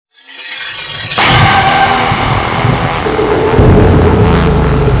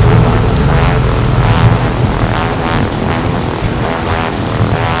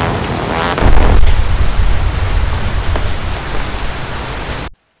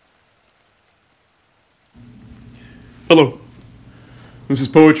Hello. This is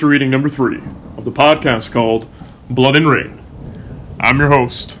poetry reading number 3 of the podcast called Blood and Rain. I'm your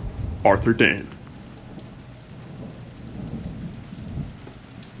host, Arthur Dane.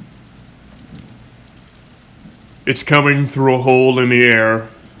 It's coming through a hole in the air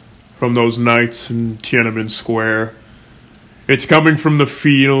from those nights in Tiananmen Square. It's coming from the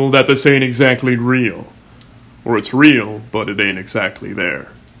feel that this ain't exactly real, or it's real, but it ain't exactly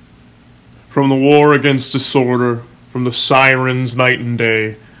there. From the war against disorder, from the sirens night and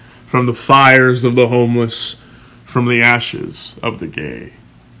day, from the fires of the homeless, from the ashes of the gay.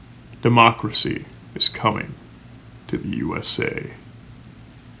 Democracy is coming to the USA.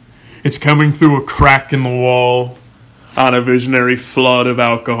 It's coming through a crack in the wall, on a visionary flood of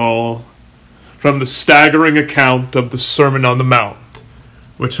alcohol, from the staggering account of the Sermon on the Mount,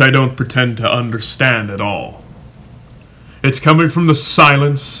 which I don't pretend to understand at all. It's coming from the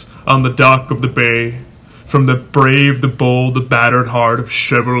silence on the dock of the bay, from the brave, the bold, the battered heart of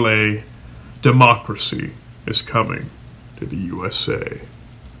Chevrolet. Democracy is coming to the USA.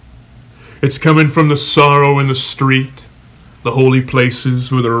 It's coming from the sorrow in the street, the holy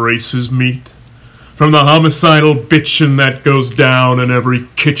places where the races meet, from the homicidal bitchin' that goes down in every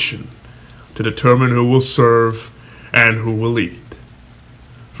kitchen to determine who will serve and who will eat,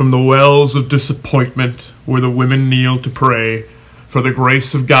 from the wells of disappointment where the women kneel to pray for the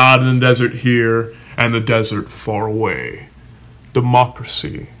grace of God in the desert here and the desert far away.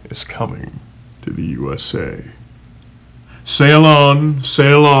 Democracy is coming to the USA. Sail on,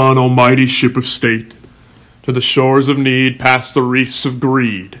 O mighty ship of state, to the shores of need, past the reefs of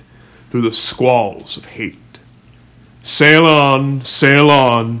greed, through the squalls of hate. Sail on, sail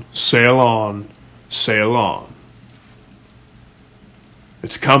on, sail on, sail on.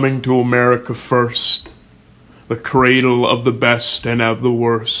 It's coming to America first, the cradle of the best and of the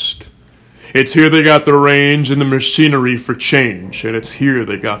worst. It's here they got the range and the machinery for change, and it's here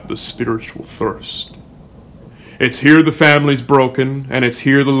they got the spiritual thirst. It's here the family's broken, and it's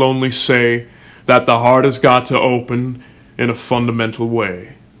here the lonely say that the heart has got to open in a fundamental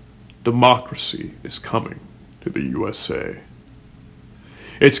way. Democracy is coming to the USA.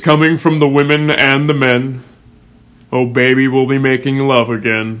 It's coming from the women and the men. Oh baby, we'll be making love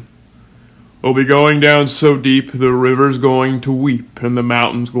again. We'll be going down so deep, the river's going to weep, and the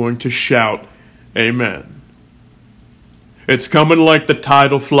mountain's going to shout, Amen. It's coming like the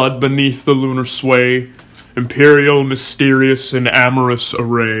tidal flood beneath the lunar sway, imperial, mysterious, and amorous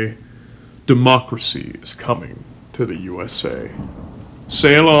array. Democracy is coming to the USA.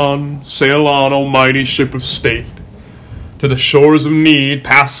 Sail on, O mighty ship of state, to the shores of need,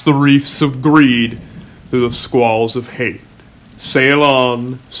 past the reefs of greed, through the squalls of hate. Sail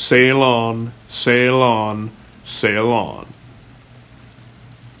on, sail on, sail on, sail on.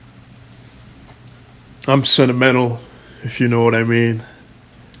 I'm sentimental, if you know what I mean.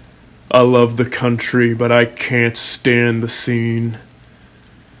 I love the country, but I can't stand the scene.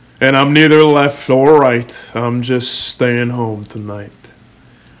 And I'm neither left or right, I'm just staying home tonight,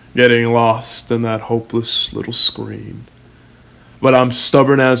 getting lost in that hopeless little screen. But I'm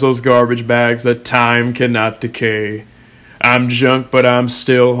stubborn as those garbage bags that time cannot decay. I'm junk, but I'm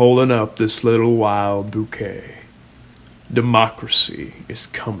still holding up this little wild bouquet. Democracy is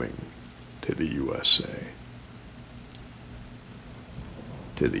coming to the USA.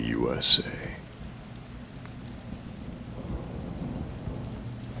 To the USA.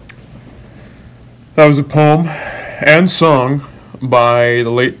 That was a poem and song by the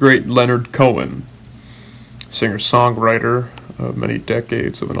late great Leonard Cohen, singer-songwriter of many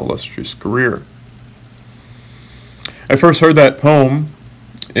decades of an illustrious career. I first heard that poem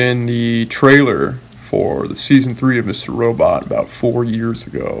in the trailer for the season 3 of Mr. Robot about 4 years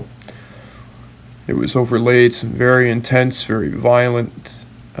ago. It was overlaid some very intense, very violent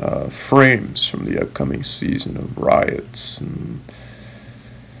frames from the upcoming season of riots and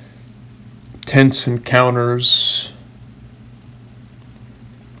tense encounters.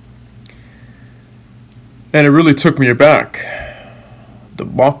 And it really took me aback.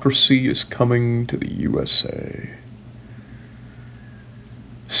 Democracy is coming to the USA.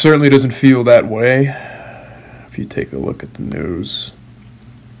 Certainly doesn't feel that way if you take a look at the news.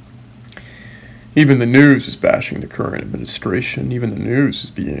 Even the news is bashing the current administration. Even the news is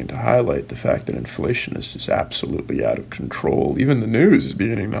beginning to highlight the fact that inflation is just absolutely out of control. Even the news is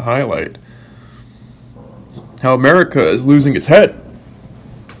beginning to highlight how America is losing its head.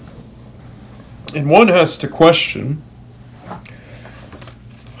 And one has to question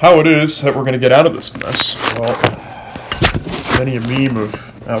how it is that we're going to get out of this mess. Well, many a meme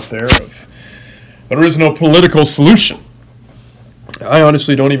out there of there is no political solution. I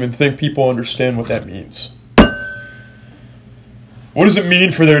honestly don't even think people understand what that means. What does it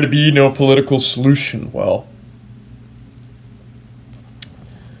mean for there to be no political solution? Well,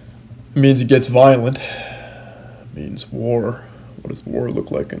 it means it gets violent. It means war. What does war look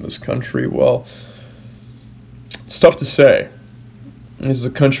like in this country? Well, it's tough to say. This is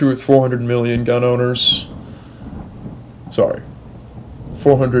a country with 400 million gun owners.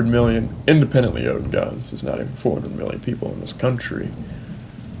 400 million independently owned guns. There's not even 400 million people in this country.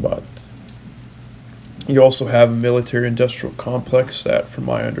 But you also have a military-industrial complex that, from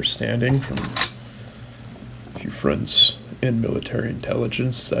my understanding, from a few friends in military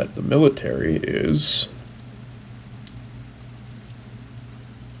intelligence, that the military is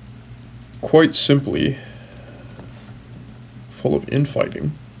quite simply full of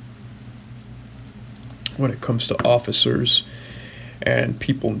infighting when it comes to officers and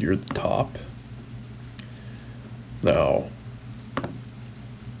people near the top. Now,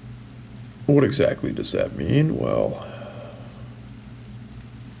 what exactly does that mean? Well,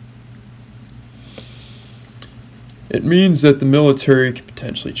 it means that the military could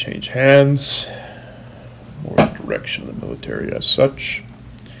potentially change hands, or the direction of the military as such.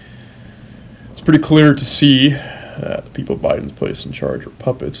 It's pretty clear to see that the people Biden's placed in charge are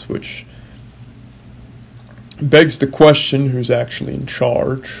puppets, which begs the question, who's actually in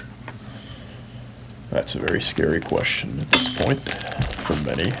charge? That's a very scary question at this point for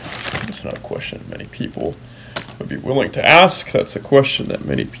many. It's not a question many people would be willing to ask. That's a question that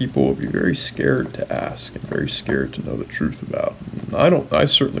many people would be very scared to ask and very scared to know the truth about. And I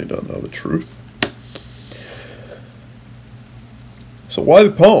certainly don't know the truth. So why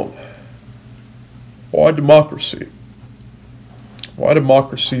the poem? Why Democracy? Why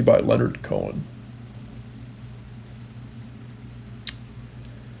Democracy by Leonard Cohen?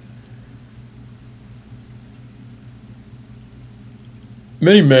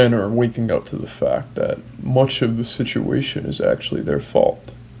 Many men are waking up to the fact that much of the situation is actually their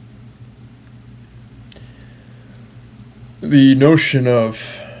fault. The notion of,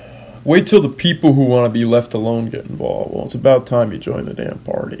 wait till the people who want to be left alone get involved. Well, it's about time you join the damn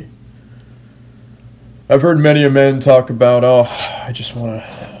party. I've heard many men talk about, I just want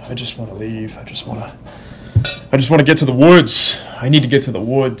to leave. I just want to get to the woods. I need to get to the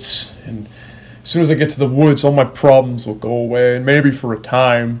woods. And as soon as I get to the woods, all my problems will go away, and maybe for a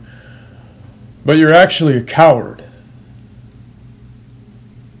time. But you're actually a coward.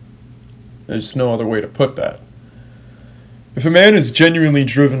 There's no other way to put that. If a man is genuinely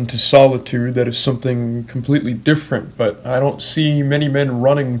driven to solitude, that is something completely different, but I don't see many men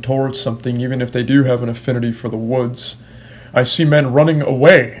running towards something, even if they do have an affinity for the woods. I see men running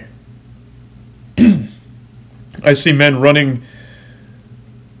away. I see men running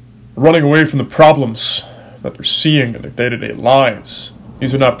away from the problems that they're seeing in their day-to-day lives.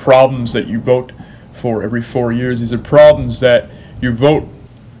 These are not problems that you vote for every 4 years. These are problems that you vote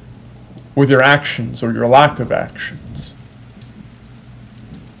with your actions or your lack of actions.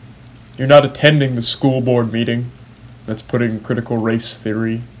 You're not attending the school board meeting that's putting critical race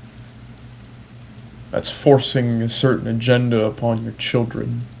theory, that's forcing a certain agenda upon your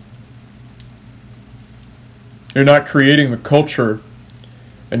children. You're not creating the culture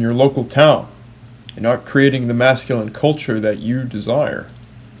in your local town. You're not creating the masculine culture that you desire.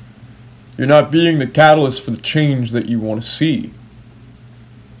 You're not being the catalyst for the change that you want to see.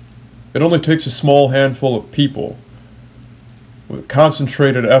 It only takes a small handful of people with a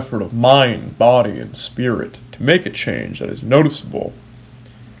concentrated effort of mind, body, and spirit to make a change that is noticeable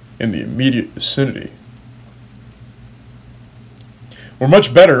in the immediate vicinity. We're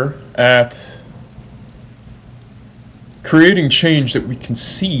much better at creating change that we can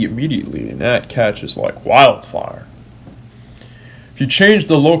see immediately, and that catches like wildfire. If you change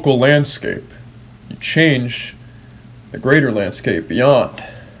the local landscape, you change the greater landscape beyond.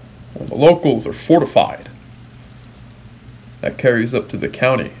 When the locals are fortified, that carries up to the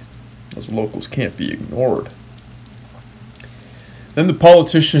county. Those locals can't be ignored. Then the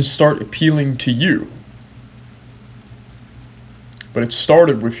politicians start appealing to you. But it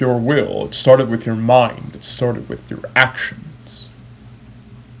started with your will, it started with your mind, it started with your actions.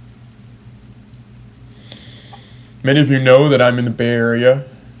 Many of you know that I'm in the Bay Area,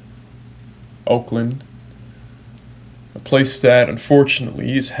 Oakland, a place that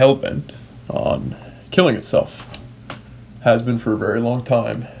unfortunately is hell-bent on killing itself. Has been for a very long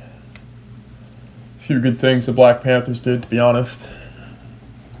time. A few good things the Black Panthers did, to be honest.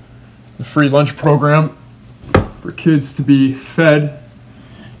 The free lunch program for kids to be fed,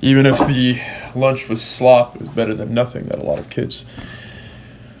 even if the lunch was slop, it was better than nothing that a lot of kids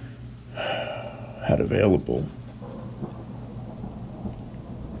had available.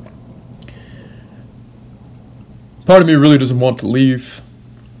 Part of me really doesn't want to leave,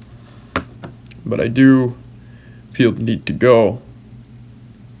 but I do feel the need to go.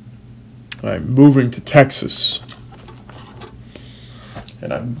 I'm moving to Texas,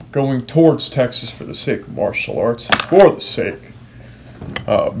 and I'm going towards Texas for the sake of martial arts, and for the sake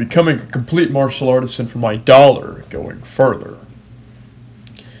of becoming a complete martial artist, and for my dollar going further,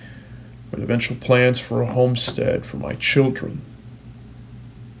 with eventual plans for a homestead for my children.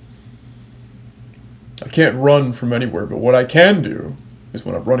 I can't run from anywhere, but what I can do is,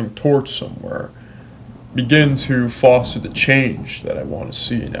 when I'm running towards somewhere, begin to foster the change that I want to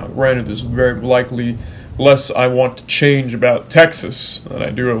see. Now, granted, there's very likely less I want to change about Texas than I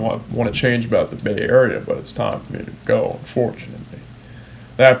do want to change about the Bay Area, but it's time for me to go, unfortunately.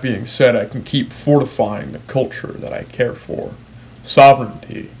 That being said, I can keep fortifying the culture that I care for.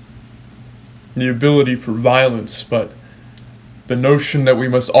 Sovereignty. The ability for violence, but the notion that we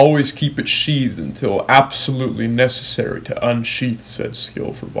must always keep it sheathed until absolutely necessary to unsheath said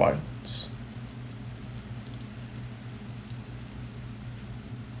skill for violence.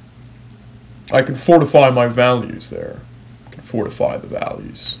 I can fortify my values there. I can fortify the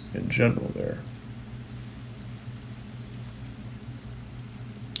values in general there.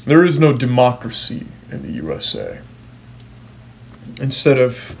 There is no democracy in the USA. Instead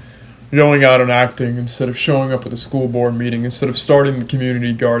of going out and acting, instead of showing up at the school board meeting, instead of starting the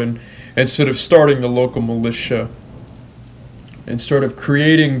community garden, instead of starting the local militia, instead of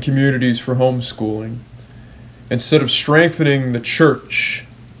creating communities for homeschooling, instead of strengthening the church,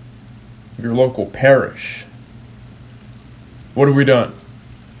 your local parish, what have we done?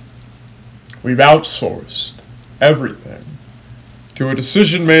 We've outsourced everything to a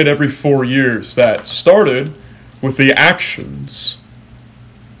decision made every 4 years that started with the actions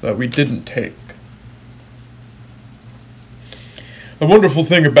that we didn't take. The wonderful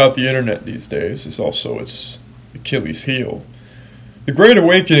thing about the internet these days is also its Achilles heel. The Great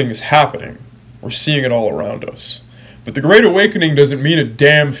Awakening is happening. We're seeing it all around us. But the Great Awakening doesn't mean a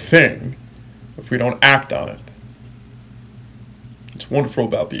damn thing if we don't act on it. What's wonderful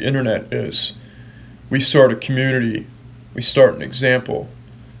about the internet is we start a community, we start an example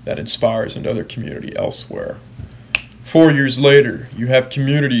that inspires another community elsewhere. 4 years later, you have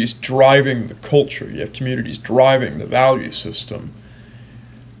communities driving the culture, you have communities driving the value system,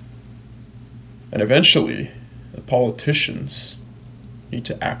 and eventually, the politicians need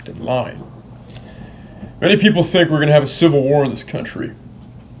to act in line. Many people think we're going to have a civil war in this country.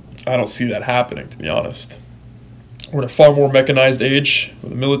 I don't see that happening, to be honest. We're in a far more mechanized age,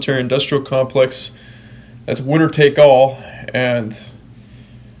 with a military-industrial complex that's winner take all, and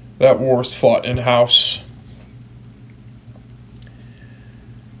that war is fought in-house.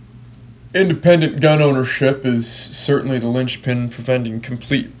 Independent gun ownership is certainly the linchpin preventing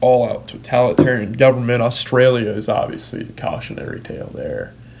complete all-out totalitarian government. Australia is obviously the cautionary tale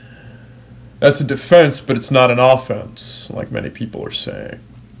there. That's a defense, but it's not an offense, like many people are saying.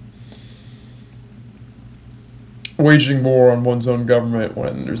 Waging war on one's own government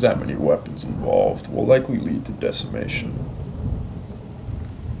when there's that many weapons involved will likely lead to decimation.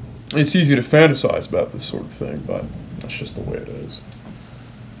 It's easy to fantasize about this sort of thing, but that's just the way it is.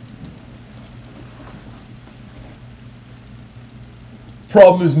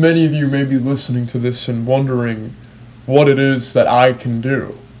 Problem is, many of you may be listening to this and wondering what it is that I can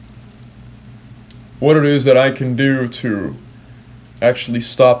do. What it is that I can do to actually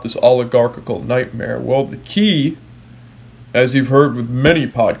stop this oligarchical nightmare. Well, the key, as you've heard with many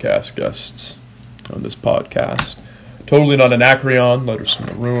podcast guests on this podcast, Totally Not Anacreon, Letters from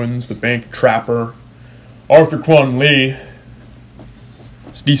the Ruins, The Bank Trapper, Arthur Quan Lee,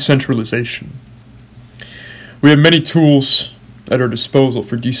 is decentralization. We have many tools at our disposal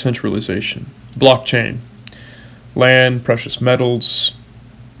for decentralization. Blockchain, land, precious metals,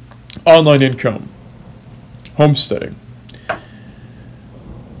 online income, homesteading,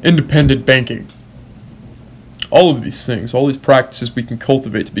 independent banking. All of these things, all these practices we can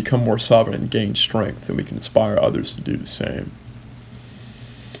cultivate to become more sovereign and gain strength, and we can inspire others to do the same.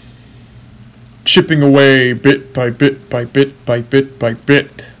 Chipping away bit by bit by bit by bit by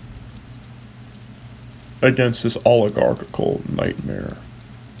bit against this oligarchical nightmare.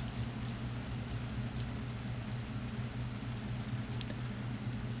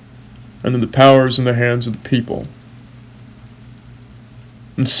 And then the power is in the hands of the people.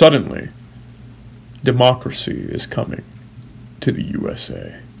 And suddenly, democracy is coming to the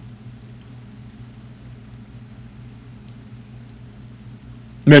USA.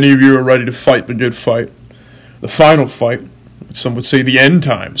 Many of you are ready to fight the good fight, the final fight, some would say the end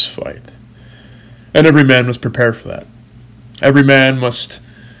times fight. And every man must prepare for that. Every man must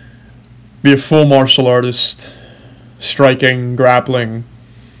be a full martial artist, striking, grappling,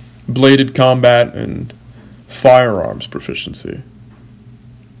 bladed combat, and firearms proficiency.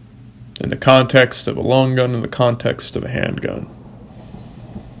 In the context of a long gun, in the context of a handgun.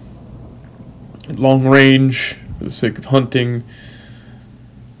 At long range, for the sake of hunting,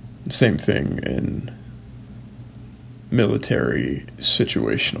 same thing in military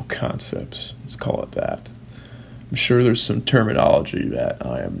situational concepts. Let's call it that. I'm sure there's some terminology that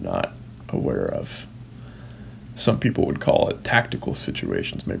I am not aware of. Some people would call it tactical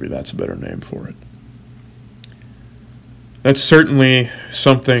situations. Maybe that's a better name for it. That's certainly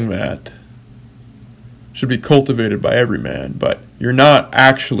something that should be cultivated by every man, but you're not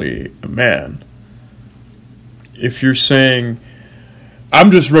actually a man if you're saying, I'm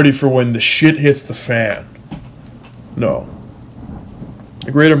just ready for when the shit hits the fan. No.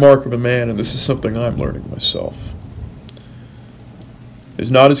 The greater mark of a man, and this is something I'm learning myself, is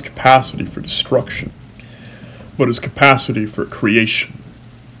not his capacity for destruction, but his capacity for creation,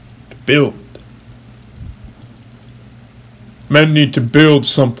 to build. Men need to build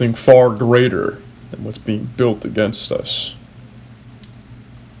something far greater than what's being built against us.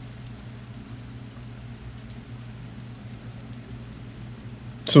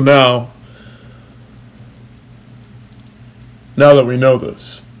 So now that we know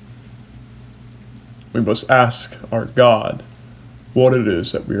this, we must ask our God what it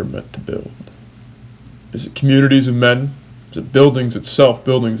is that we are meant to build. Is it communities of men? Is it buildings itself,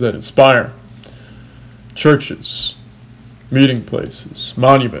 buildings that inspire? Churches, meeting places,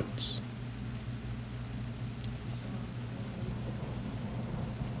 monuments?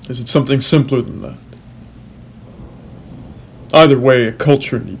 Is it something simpler than that? Either way, a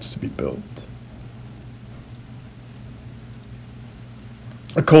culture needs to be built.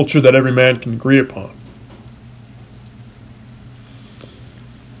 A culture that every man can agree upon.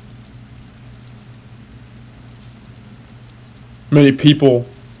 Many people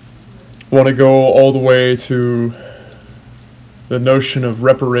want to go all the way to the notion of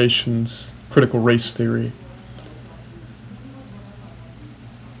reparations, critical race theory.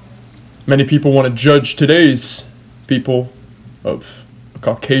 Many people want to judge today's people of a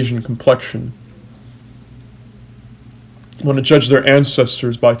Caucasian complexion, want to judge their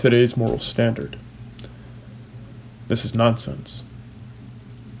ancestors by today's moral standard. This is nonsense.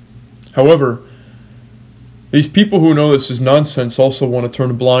 However, these people who know this is nonsense also want to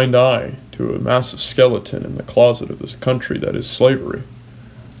turn a blind eye to a massive skeleton in the closet of this country that is slavery.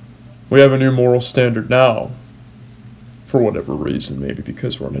 We have a new moral standard now, for whatever reason, maybe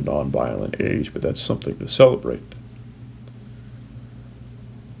because we're in a non-violent age, but that's something to celebrate.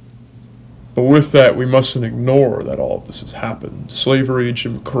 But with that, we mustn't ignore that all of this has happened. Slavery,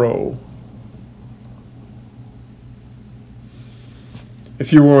 Jim Crow.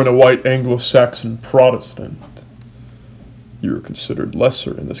 If you weren't a white Anglo-Saxon Protestant, you were considered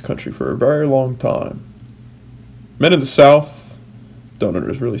lesser in this country for a very long time. Men in the South don't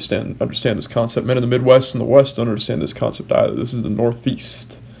really understand this concept. Men in the Midwest and the West don't understand this concept either. This is the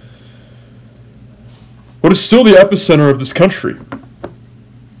Northeast. What is still the epicenter of this country?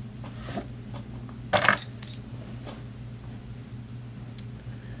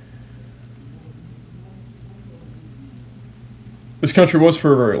 This country was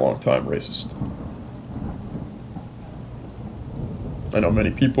for a very long time racist. I know many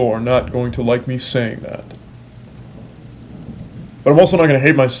people are not going to like me saying that. But I'm also not going to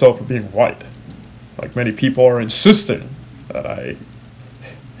hate myself for being white. Like many people are insisting that I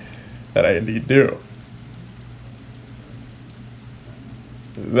indeed do.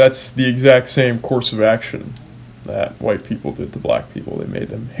 That's the exact same course of action that white people did to black people. They made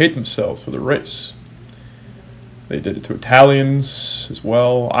them hate themselves for their race. They did it to Italians as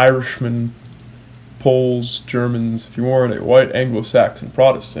well, Irishmen, Poles, Germans. If you weren't a white Anglo-Saxon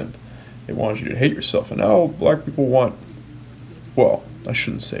Protestant, they wanted you to hate yourself. And now black people want, well, I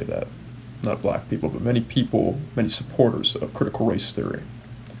shouldn't say that. Not black people, but many people, many supporters of critical race theory.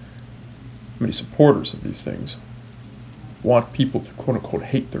 Many supporters of these things want people to quote-unquote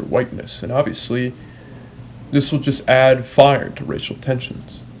hate their whiteness. And obviously, this will just add fire to racial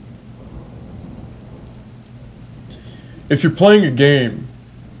tensions. If you're playing a game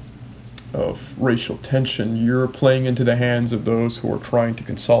of racial tension, you're playing into the hands of those who are trying to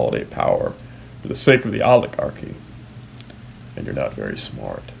consolidate power for the sake of the oligarchy, and you're not very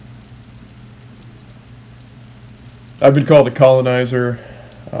smart. I've been called a colonizer.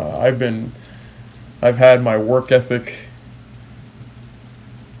 I've had my work ethic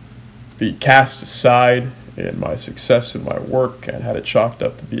be cast aside in my success in my work and had it chalked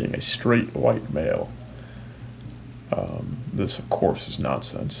up to being a straight white male. This, of course, is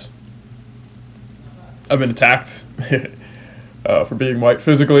nonsense. I've been attacked for being white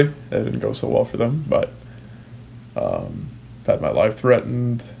physically. That didn't go so well for them, but I've had my life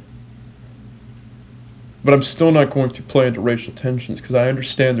threatened. But I'm still not going to play into racial tensions because I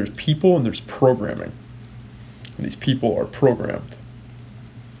understand there's people and there's programming. And these people are programmed.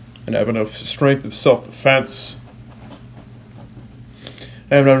 And I have enough strength of self-defense.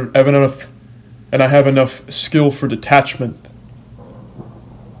 And I have enough skill for detachment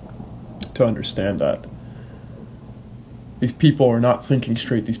to understand that. These people are not thinking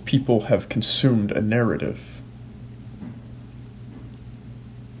straight. These people have consumed a narrative.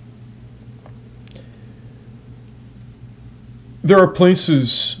 There are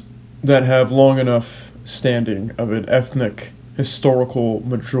places that have long enough standing of an ethnic, historical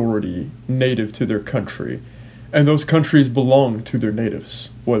majority native to their country, and those countries belong to their natives,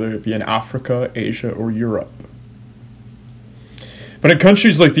 whether it be in Africa, Asia, or Europe. But in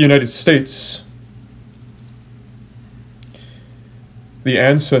countries like the United States, the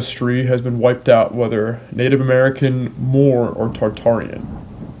ancestry has been wiped out, whether Native American, Moor, or Tartarian.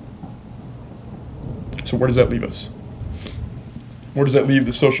 So where does that leave us? Where does that leave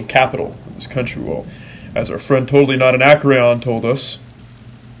the social capital of this country? Well, as our friend Totally Not an Acreon told us,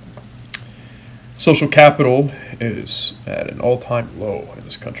 social capital is at an all-time low in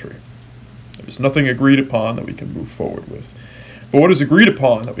this country. There's nothing agreed upon that we can move forward with. But what is agreed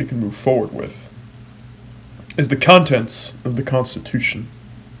upon that we can move forward with is the contents of the Constitution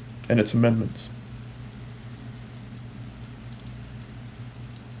and its amendments.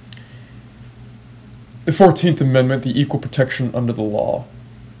 The 14th Amendment, the equal protection under the law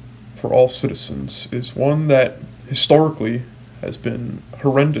for all citizens, is one that historically has been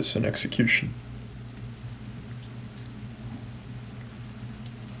horrendous in execution.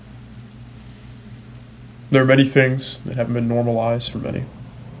 There are many things that haven't been normalized for many.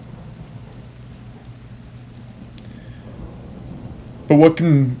 But what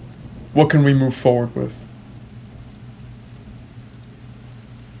can we move forward with?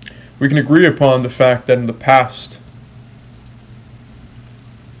 We can agree upon the fact that in the past,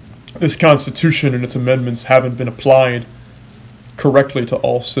 this Constitution and its amendments haven't been applied correctly to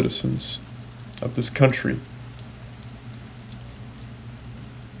all citizens of this country.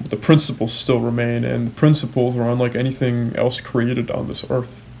 But the principles still remain, and the principles are unlike anything else created on this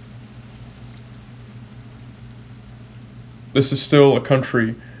earth. This is still a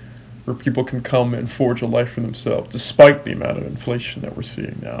country where people can come and forge a life for themselves, despite the amount of inflation that we're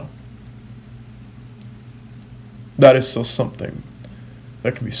seeing now. That is still something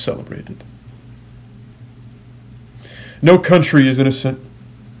that can be celebrated. No country is innocent.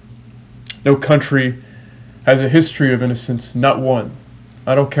 No country has a history of innocence, not one.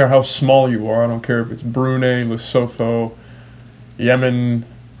 I don't care how small you are. I don't care if it's Brunei, Lesotho, Yemen,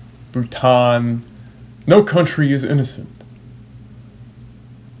 Bhutan. No country is innocent.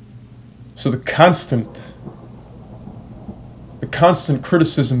 So the constant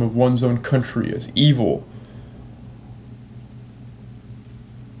criticism of one's own country as evil,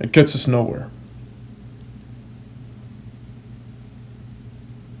 it gets us nowhere.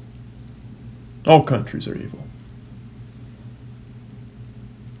 All countries are evil.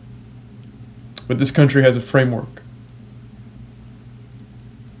 But this country has a framework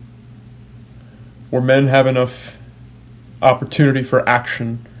where men have enough opportunity for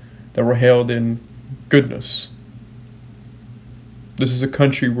action that we're held in goodness. This is a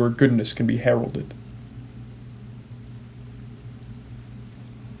country where goodness can be heralded.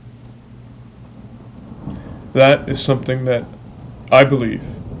 That is something that I believe,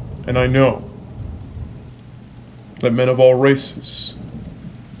 and I know, that men of all races,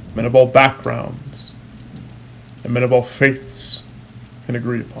 men of all backgrounds, and men of all faiths can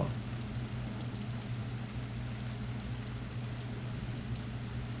agree upon.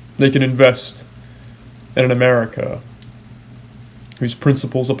 They can invest in an America whose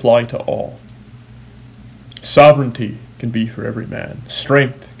principles apply to all. Sovereignty can be for every man.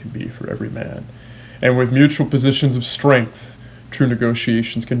 Strength can be for every man. And with mutual positions of strength, true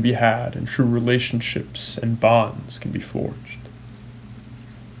negotiations can be had, and true relationships and bonds can be forged.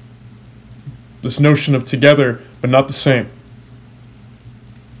 This notion of together, but not the same.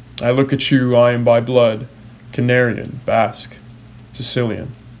 I look at you, I am by blood Canarian, Basque,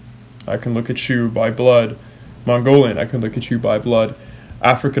 Sicilian. I can look at you by blood Mongolian. I can look at you by blood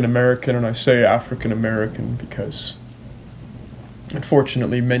African American, and I say African American because,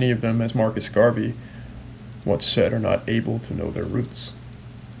 unfortunately, many of them, as Marcus Garvey once said, are not able to know their roots.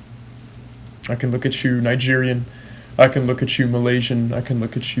 I can look at you Nigerian, I can look at you Malaysian, I can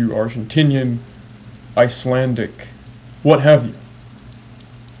look at you Argentinian, Icelandic, what have you.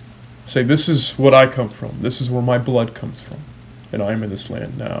 Say, this is what I come from. This is where my blood comes from. And I am in this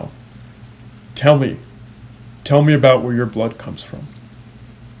land now. Tell me about where your blood comes from.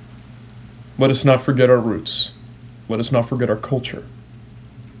 Let us not forget our roots. Let us not forget our culture.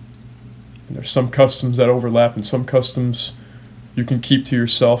 And there's some customs that overlap, and some customs you can keep to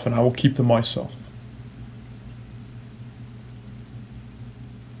yourself, and I will keep to myself.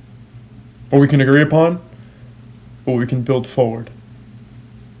 What we can agree upon, what we can build forward.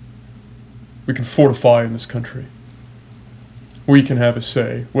 We can fortify in this country. We can have a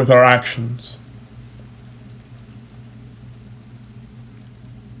say with our actions.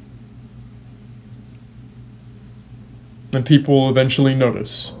 And people will eventually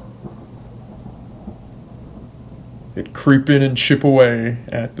notice it creep in and chip away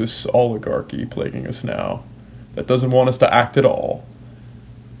at this oligarchy plaguing us now that doesn't want us to act at all.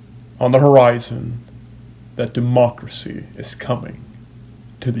 On the horizon, that democracy is coming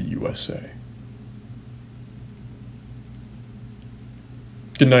to the USA.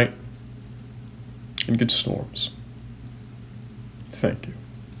 Good night, and good storms. Thank you.